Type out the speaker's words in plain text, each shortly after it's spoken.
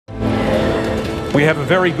We have a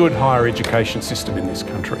very good higher education system in this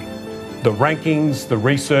country. The rankings, the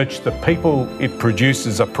research, the people it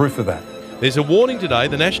produces are proof of that. There's a warning today.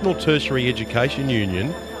 The National Tertiary Education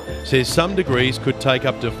Union says some degrees could take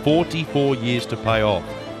up to 44 years to pay off.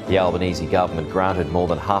 The Albanese government granted more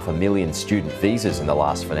than 500,000 student visas in the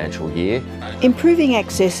last financial year. Improving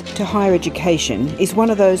access to higher education is one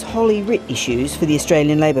of those holy writ issues for the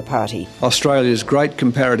Australian Labor Party. Australia's great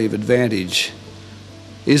comparative advantage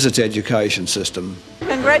is its education system.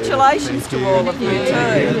 Congratulations to all of you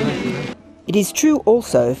too. It is true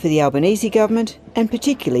also for the Albanese government and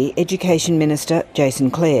particularly Education Minister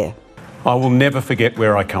Jason Clare. I will never forget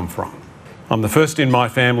where I come from. I'm the first in my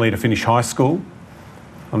family to finish high school.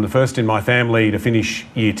 I'm the first in my family to finish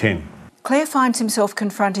Year 10. Clare finds himself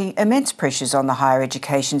confronting immense pressures on the higher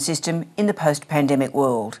education system in the post-pandemic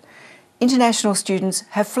world. International students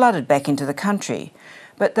have flooded back into the country,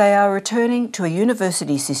 but they are returning to a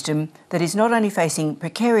university system that is not only facing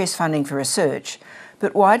precarious funding for research,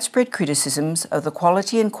 but widespread criticisms of the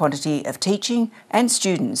quality and quantity of teaching and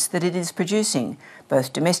students that it is producing,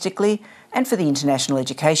 both domestically and for the international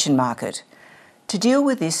education market. To deal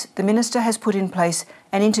with this, the Minister has put in place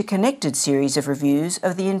an interconnected series of reviews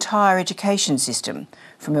of the entire education system,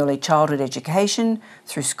 from early childhood education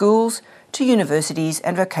through schools to universities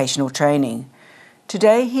and vocational training.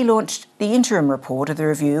 Today he launched the interim report of the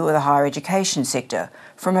review of the higher education sector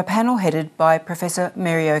from a panel headed by Professor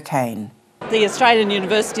Mary O'Kane. The Australian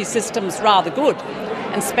university system's rather good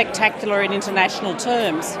and spectacular in international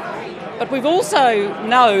terms. But we've also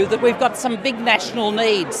know that we've got some big national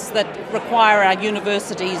needs that require our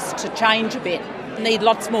universities to change a bit. We need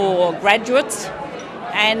lots more graduates,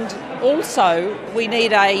 and also we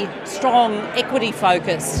need a strong equity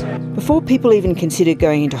focus. Before people even consider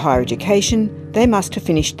going into higher education, they must have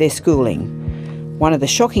finished their schooling. One of the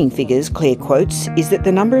shocking figures Clare quotes is that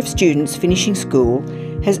the number of students finishing school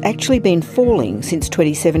has actually been falling since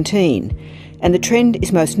 2017, and the trend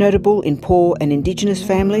is most notable in poor and Indigenous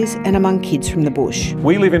families and among kids from the bush.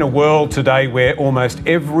 We live in a world today where almost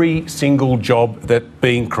every single job that's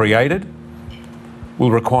being created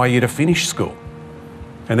will require you to finish school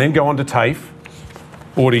and then go on to TAFE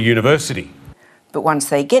or to university. But once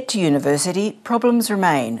they get to university, problems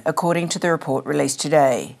remain, according to the report released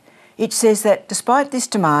today. It says that despite this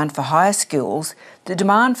demand for higher skills, the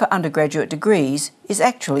demand for undergraduate degrees is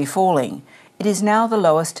actually falling. It is now the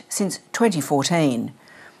lowest since 2014.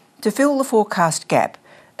 To fill the forecast gap,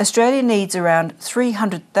 Australia needs around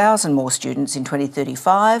 300,000 more students in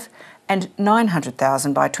 2035 and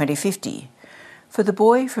 900,000 by 2050. For the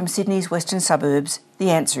boy from Sydney's western suburbs, the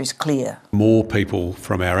answer is clear. More people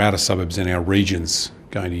from our outer suburbs and our regions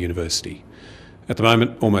going to university. At the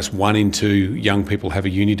moment, almost 1 in 2 young people have a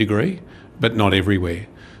uni degree, but not everywhere.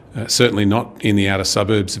 Certainly not in the outer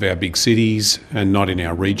suburbs of our big cities and not in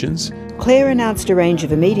our regions. Clare announced a range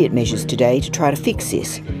of immediate measures today to try to fix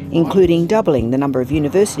this, including doubling the number of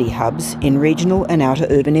university hubs in regional and outer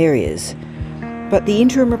urban areas. But the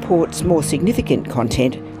interim report's more significant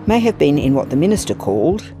content may have been in what the Minister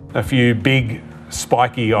called a few big,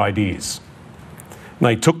 spiky ideas. And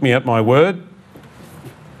they took me at my word,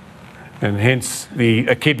 and hence the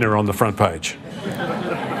echidna on the front page.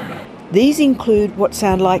 These include what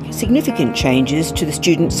sound like significant changes to the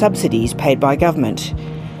student subsidies paid by government.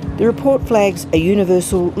 The report flags a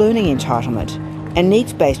universal learning entitlement and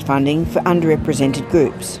needs-based funding for underrepresented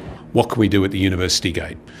groups. What can we do at the university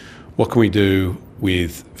gate? What can we do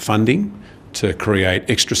with funding to create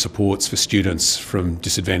extra supports for students from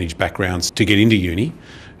disadvantaged backgrounds to get into uni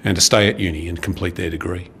and to stay at uni and complete their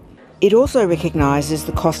degree? It also recognises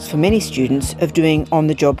the costs for many students of doing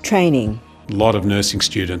on-the-job training. A lot of nursing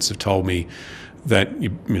students have told me that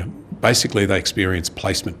basically they experience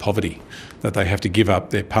placement poverty, that they have to give up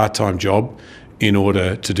their part-time job in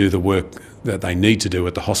order to do the work that they need to do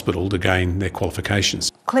at the hospital to gain their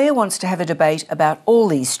qualifications. Clare wants to have a debate about all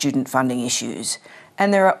these student funding issues,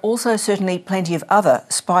 and there are also certainly plenty of other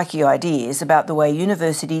spiky ideas about the way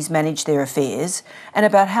universities manage their affairs and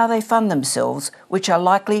about how they fund themselves, which are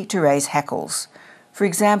likely to raise hackles. For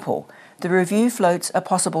example, the review floats a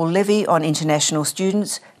possible levy on international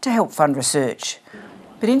students to help fund research.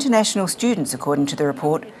 But international students, according to the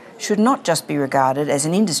report, should not just be regarded as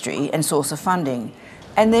an industry and source of funding,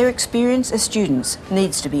 and their experience as students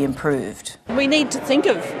needs to be improved. We need to think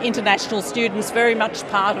of international students very much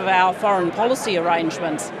part of our foreign policy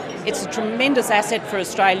arrangements. It's a tremendous asset for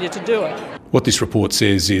Australia to do it. What this report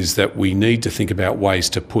says is that we need to think about ways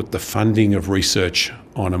to put the funding of research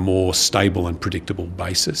on a more stable and predictable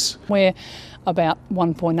basis. We're about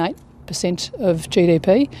 1.8% 2% of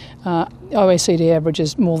GDP. OECD average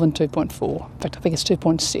is more than 2.4. In fact, I think it's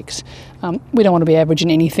 2.6. We don't want to be average in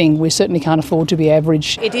anything. We certainly can't afford to be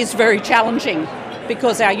average. It is very challenging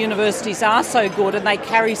because our universities are so good and they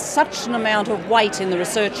carry such an amount of weight in the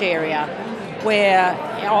research area where,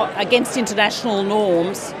 against international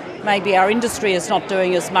norms, maybe our industry is not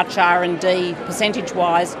doing as much R&D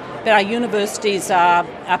percentage-wise, but our universities are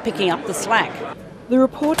picking up the slack. The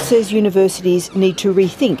report says universities need to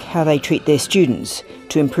rethink how they treat their students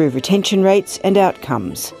to improve retention rates and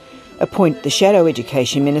outcomes, a point the Shadow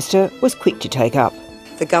Education Minister was quick to take up.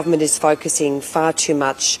 The government is focusing far too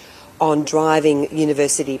much on driving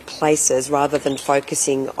university places rather than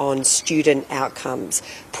focusing on student outcomes,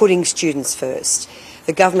 putting students first.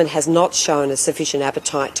 The government has not shown a sufficient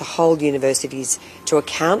appetite to hold universities to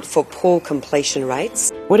account for poor completion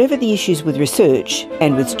rates. Whatever the issues with research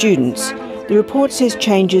and with students, the report says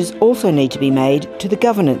changes also need to be made to the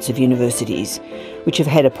governance of universities, which have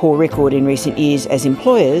had a poor record in recent years as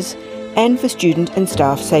employers, and for student and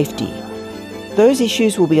staff safety. Those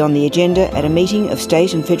issues will be on the agenda at a meeting of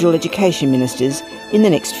state and federal education ministers in the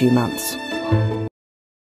next few months.